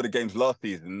watch a load of games last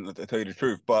season, to tell you the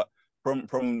truth, but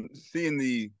from seeing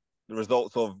the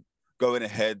results of going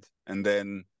ahead and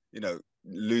then,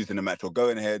 losing the match, or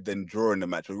going ahead then drawing the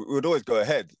match, we would always go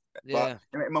ahead. Yeah.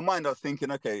 But in my mind, I was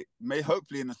thinking, okay,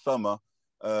 hopefully in the summer,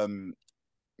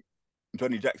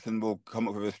 Johnny Jackson will come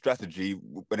up with a strategy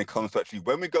when it comes to actually,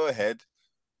 when we go ahead,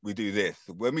 we do this.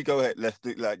 When we go ahead, let's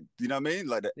do, like, do you know what I mean?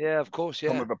 Like that. Yeah, of course. Yeah.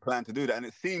 Come with a plan to do that, and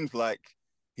it seems like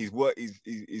he's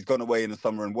gone away in the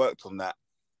summer and worked on that,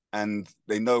 and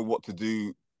they know what to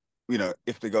do.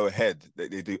 If they go ahead, they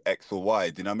do X or Y.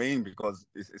 Do you know what I mean? Because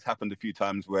it's happened a few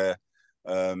times where,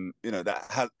 I know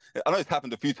it's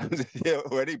happened a few times this year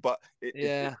already, but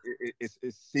it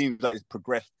seems like it's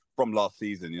progressed from last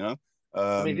season.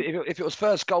 I mean, if it was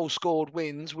first goal scored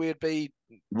wins, we'd be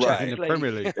right in the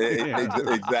Premier League.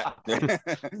 Exactly,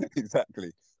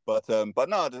 exactly. But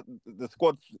no, the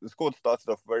squad started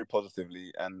off very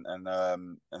positively, and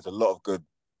there's a lot of good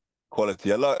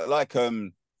quality. I like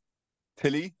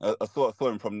Tilly. I saw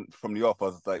him from the off. I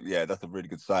was like, yeah, that's a really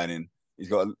good signing. He's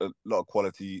got a lot of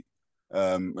quality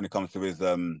when it comes to his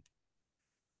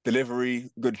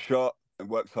delivery, good shot, and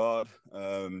works hard.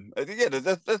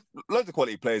 There's loads of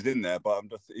quality players in there, but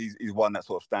he's one that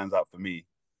sort of stands out for me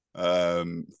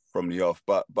from the off.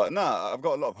 But no, I've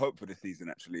got a lot of hope for this season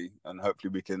actually, and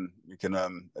hopefully we can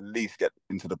at least get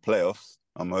into the playoffs.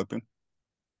 I'm hoping.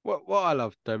 What I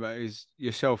love, though, is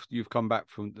yourself. You've come back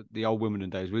from the old Wimbledon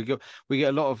days. We get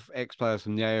a lot of ex-players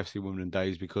from the AFC Wimbledon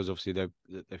days because obviously they've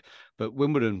but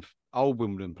old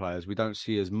Wimbledon players we don't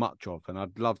see as much of, and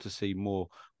I'd love to see more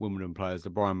Wimbledon players. The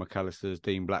Brian McAllisters,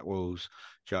 Dean Blackwells.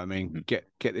 Do you know what I mean? Mm-hmm.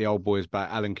 Get the old boys back.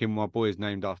 Alan Kimball, my boy is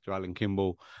named after Alan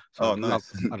Kimball. So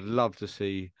nice. I'd love to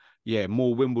see. Yeah,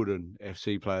 more Wimbledon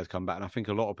FC players come back, and I think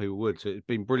a lot of people would. So it's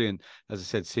been brilliant, as I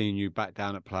said, seeing you back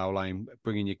down at Plough Lane,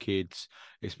 bringing your kids.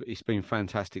 It's been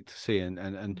fantastic to see, and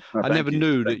I never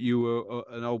knew that you were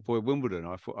an old boy at Wimbledon.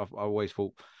 I always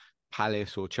thought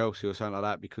Palace or Chelsea or something like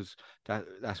that, because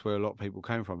that's where a lot of people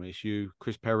came from. It's you,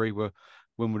 Chris Perry, were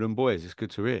Wimbledon boys. It's good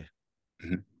to hear.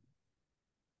 Mm-hmm.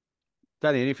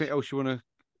 Danny, anything else you want to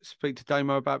speak to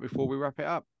Damo about before we wrap it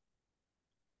up?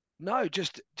 No,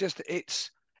 just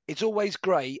it's always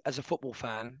great as a football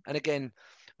fan, and again,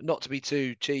 not to be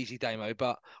too cheesy, Damo,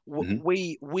 but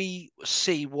we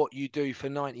see what you do for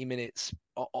 90 minutes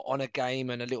on a game,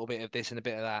 and a little bit of this and a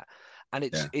bit of that, and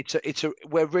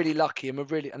we're really lucky, and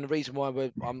the reason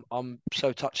why I'm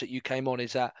so touched that you came on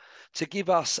is that to give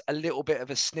us a little bit of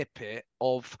a snippet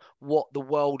of what the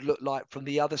world looked like from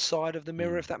the other side of the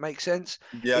mirror, if that makes sense.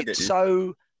 Yeah, it's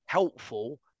so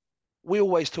helpful. We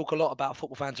always talk a lot about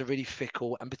football fans are really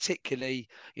fickle, and particularly,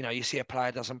 you see a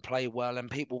player doesn't play well and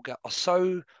people are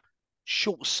so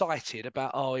short-sighted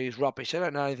about, oh, he's rubbish. They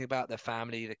don't know anything about their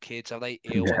family, the kids, are they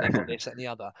ill, are they got this, that, and the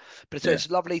other. But it's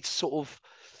lovely to sort of,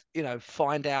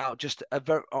 find out just a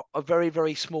very,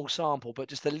 very small sample, but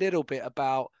just a little bit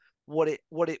about what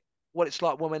it's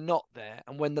like when we're not there,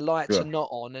 and when the lights are not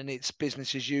on and it's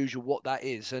business as usual, what that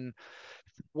is. And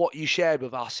what you shared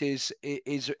with us is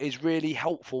really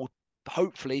helpful,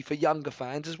 hopefully for younger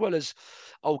fans as well as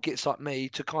old gits like me,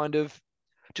 to kind of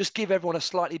just give everyone a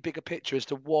slightly bigger picture as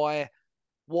to why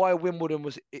Wimbledon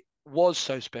was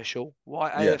so special, why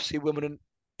AFC Wimbledon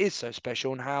is so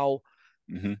special, and how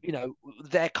you know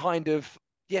they're kind of,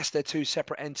 yes, they're two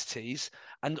separate entities,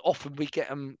 and often we get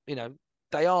them, you know,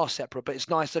 they are separate, but it's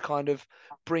nice to kind of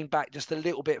bring back just a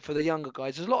little bit for the younger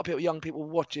guys. There's a lot of young people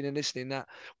watching and listening that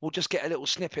will just get a little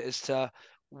snippet as to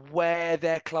where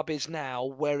their club is now,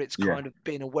 where it's kind of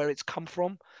been, and where it's come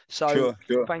from. So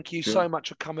thank you so much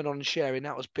for coming on and sharing.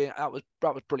 That was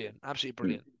brilliant, absolutely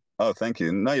brilliant. Oh, thank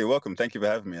you. No, you're welcome. Thank you for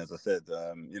having me. As I said,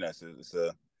 you know, it's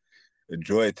a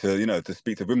joy to, you know, to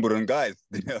speak to Wimbledon guys.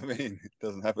 You know what I mean? It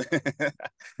doesn't happen.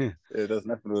 It doesn't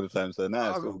happen all the time. So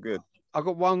now it's all good. I've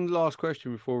got one last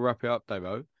question before we wrap it up,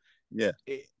 Davo. Yeah.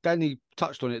 Danny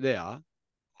touched on it there.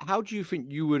 How do you think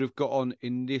you would have got on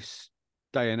in this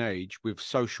day and age with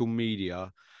social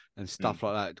media and stuff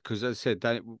like that? Because as I said,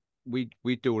 Danny,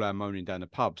 we do all our moaning down the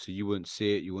pub, so you wouldn't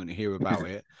see it, you wouldn't hear about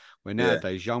it. Where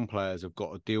nowadays, young players have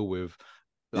got to deal with,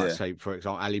 like say, for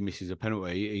example, Ali misses a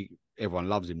penalty. Everyone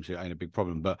loves him, so it ain't a big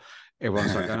problem. But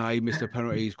everyone's like, "Oh, he missed a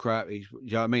penalty. He's crap." You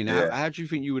know what I mean? How do you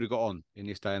think you would have got on in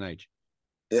this day and age?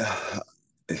 Yeah,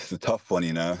 it's a tough one,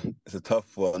 you know. It's a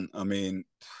tough one. I mean,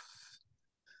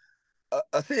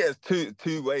 I see it as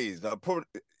two ways. I probably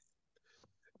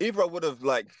either I would have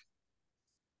like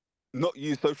not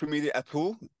used social media at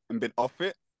all and been off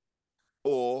it,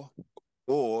 or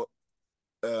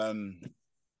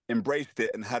embraced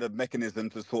it and had a mechanism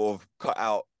to sort of cut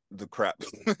out the crap,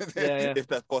 if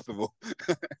that's possible.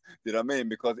 You know what I mean?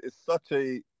 Because it's such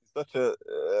a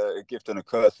gift and a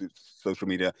curse with social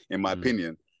media, in my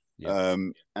opinion.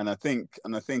 And I think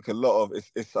a lot of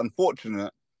it's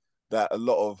unfortunate that a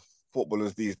lot of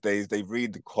footballers these days, they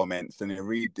read the comments and they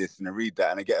read this and they read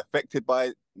that and they get affected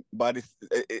by this.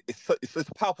 It's a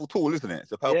powerful tool, isn't it?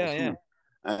 It's a powerful tool.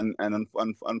 And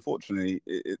unfortunately,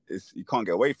 it's you can't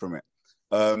get away from it.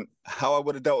 How I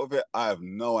would have dealt with it, I have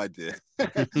no idea.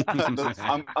 I'm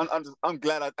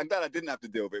glad I didn't have to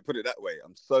deal with it. Put it that way.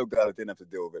 I'm so glad I didn't have to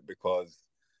deal with it, because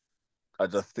I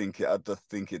just think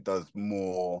it does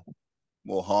more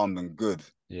harm than good.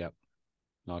 Yeah,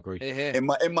 I agree. In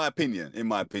my opinion, do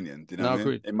you know what I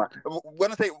mean?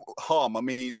 When I say harm, I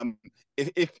mean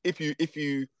if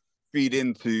you feed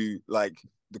into like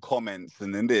the comments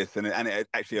and then this and it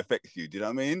actually affects you. Do you know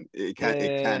what I mean? It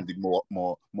can do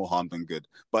more harm than good.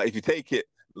 But if you take it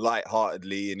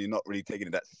lightheartedly and you're not really taking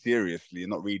it that seriously, you're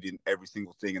not reading every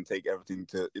single thing and take everything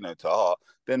to heart,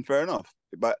 then fair enough.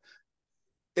 But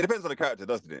it depends on the character,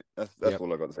 doesn't it? That's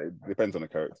all I got to say. It depends on the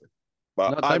character.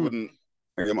 But I wouldn't.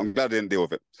 I'm glad I didn't deal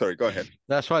with it. Sorry, go ahead.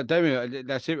 That's right, Damien.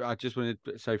 That's it. I just wanted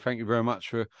to say thank you very much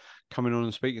for coming on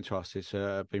and speaking to us. It's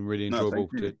been really enjoyable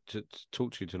to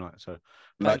talk to you tonight. So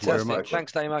thank you very much.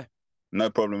 Thanks, Damo. No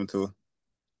problem at all.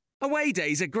 Away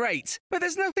days are great, but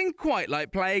there's nothing quite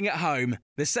like playing at home.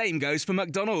 The same goes for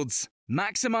McDonald's.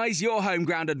 Maximise your home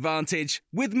ground advantage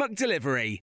with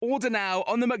McDelivery. Order now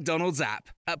on the McDonald's app.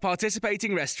 At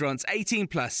participating restaurants, 18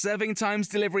 plus, serving times,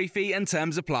 delivery fee and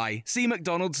terms apply. See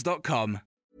mcdonalds.com.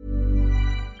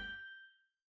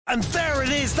 And there it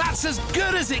is, that's as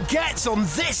good as it gets on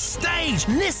this stage.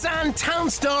 Nissan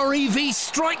Townstar EV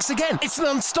strikes again. It's an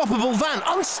unstoppable van,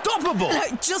 unstoppable.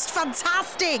 Look, just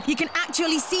fantastic. You can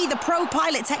actually see the Pro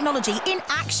Pilot technology in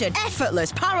action.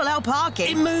 Effortless parallel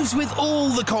parking. It moves with all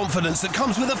the confidence that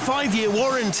comes with a 5-year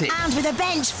warranty. And with a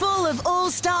bench full of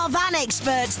all-star van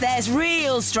experts, there's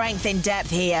real strength in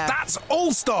depth here. That's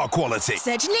all-star quality.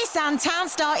 Search Nissan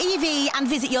Townstar EV and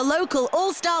visit your local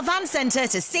all-star van centre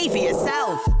to see for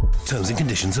yourself. Terms and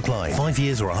conditions apply. 5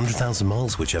 years or 100,000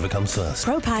 miles, whichever comes first.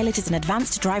 ProPilot is an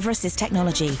advanced driver assist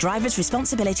technology. Driver's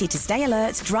responsibility to stay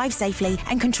alert, drive safely,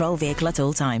 and control vehicle at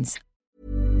all times.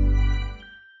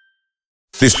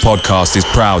 This podcast is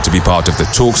proud to be part of the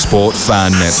TalkSport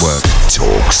Fan Network.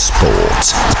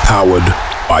 TalkSport. Powered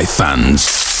by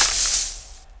fans.